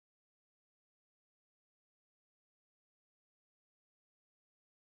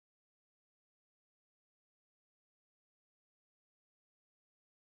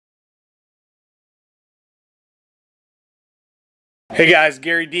Hey guys,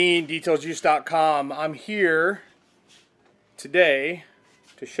 Garry Dean, detailsjuice.com. I'm here today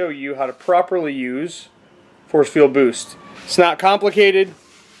to show you how to properly use force field boost. It's not complicated.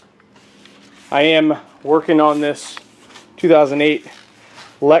 I am working on this 2008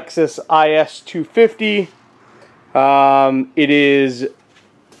 Lexus IS 250. It is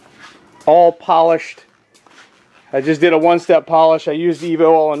all polished. I just did a one-step polish. I used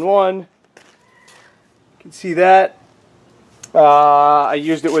Evo all-in-one. You can see that. I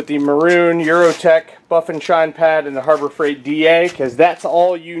used it with the maroon Eurotech Buff and Shine pad and the Harbor Freight DA because that's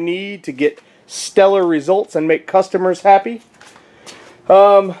all you need to get stellar results and make customers happy.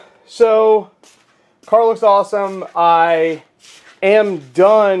 So car looks awesome. I am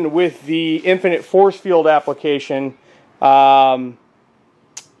done with the Infinite Force Field application. I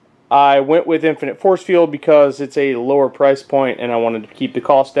went with Infinite Force Field because it's a lower price point and I wanted to keep the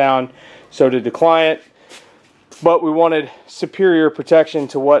cost down. So did the client. But we wanted superior protection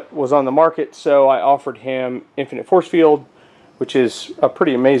to what was on the market, so I offered him Infinite Force Field, which is a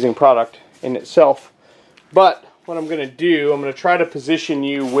pretty amazing product in itself. But what I'm going to do, I'm going to try to position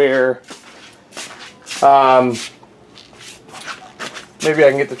you where, maybe I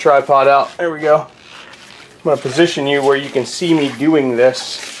can get the tripod out. There we go. I'm going to position you where you can see me doing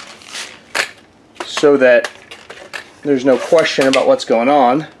this so that there's no question about what's going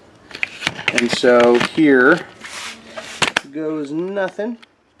on. And so here goes nothing.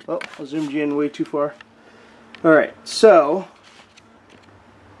 Oh, I zoomed you in way too far. Alright, so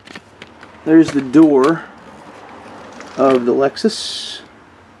there's the door of the Lexus,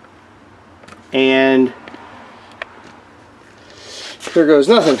 and there goes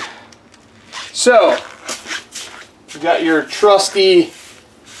nothing. So you got your trusty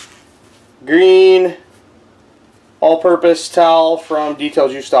green all-purpose towel from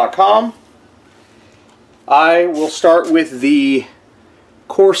detailsjuice.com. I will start with the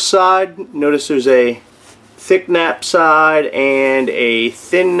coarse side. Notice there's a thick nap side and a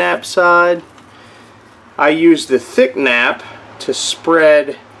thin nap side. I use the thick nap to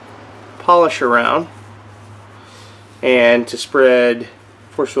spread polish around and to spread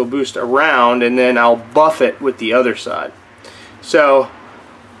force field boost around, and then I'll buff it with the other side. So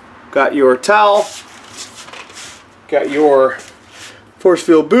got your towel, got your force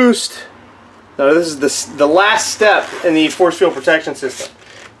field boost. Now this is the last step in the force field protection system.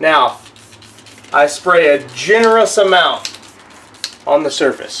 Now I spray a generous amount on the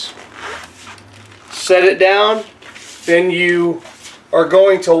surface. Set it down, then you are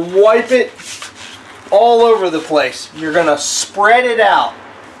going to wipe it all over the place. You're going to spread it out.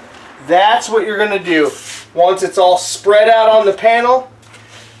 That's what you're going to do. Once it's all spread out on the panel,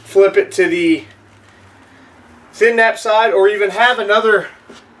 flip it to the thin nap side, or even have another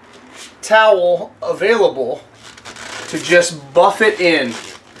towel available to just buff it in.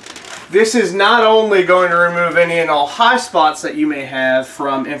 This is not only going to remove any and all high spots that you may have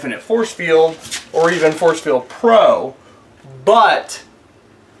from Infinite Force Field or even Force Field Pro, but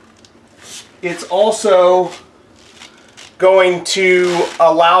it's also going to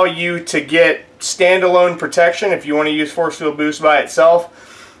allow you to get standalone protection if you want to use Force Field Boost by itself.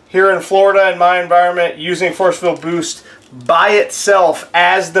 Here in Florida, in my environment, using Force Field Boost by itself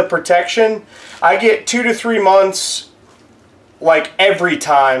as the protection, I get 2 to 3 months like every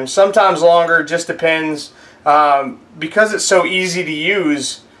time, sometimes longer, just depends. Because it's so easy to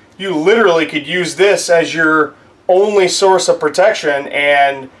use, you literally could use this as your only source of protection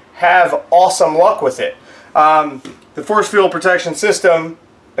and have awesome luck with it. The force field protection system,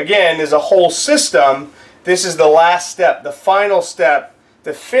 again, is a whole system. This is the last step, the final step,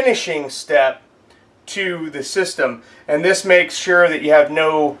 the finishing step to the system, and this makes sure that you have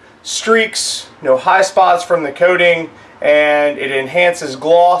no streaks, no high spots from the coating, and it enhances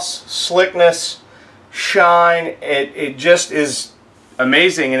gloss, slickness, shine. It just is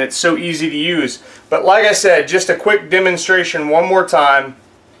amazing, and it's so easy to use. But like I said, just a quick demonstration one more time.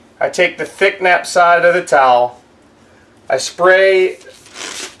 I take the thick nap side of the towel, I spray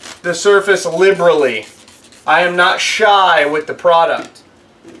the surface liberally. I am not shy with the product.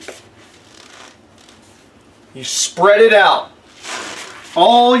 You spread it out.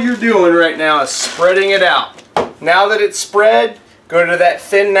 All you're doing right now is spreading it out. Now that it's spread, go to that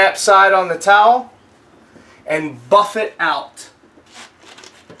thin nap side on the towel and buff it out.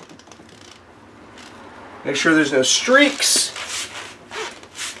 Make sure there's no streaks.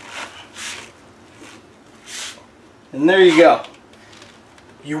 And there you go.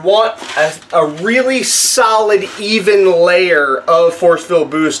 You want a really solid, even layer of force field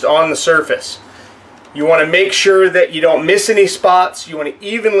boost on the surface. You want to make sure that you don't miss any spots. You want to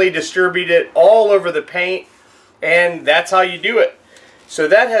evenly distribute it all over the paint, and that's how you do it. So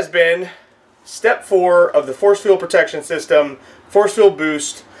that has been step 4 of the force field protection system, force field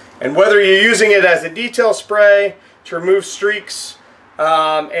boost. And whether you're using it as a detail spray to remove streaks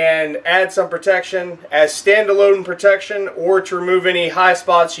and add some protection as standalone protection, or to remove any high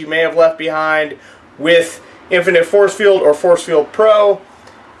spots you may have left behind with Infinite Force Field or Force Field Pro,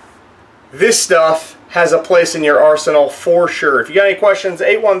 this stuff has a place in your arsenal for sure. If you got any questions,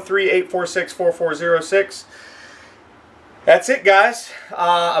 813-846-4406. That's it, guys.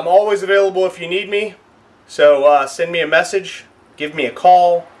 I'm always available if you need me. So send me a message, give me a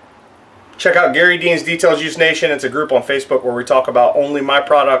call. Check out Garry Dean's Detailed Use Nation. It's a group on Facebook where we talk about only my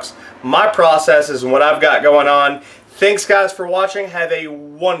products, my processes, and what I've got going on. Thanks, guys, for watching. Have a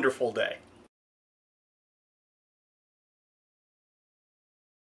wonderful day.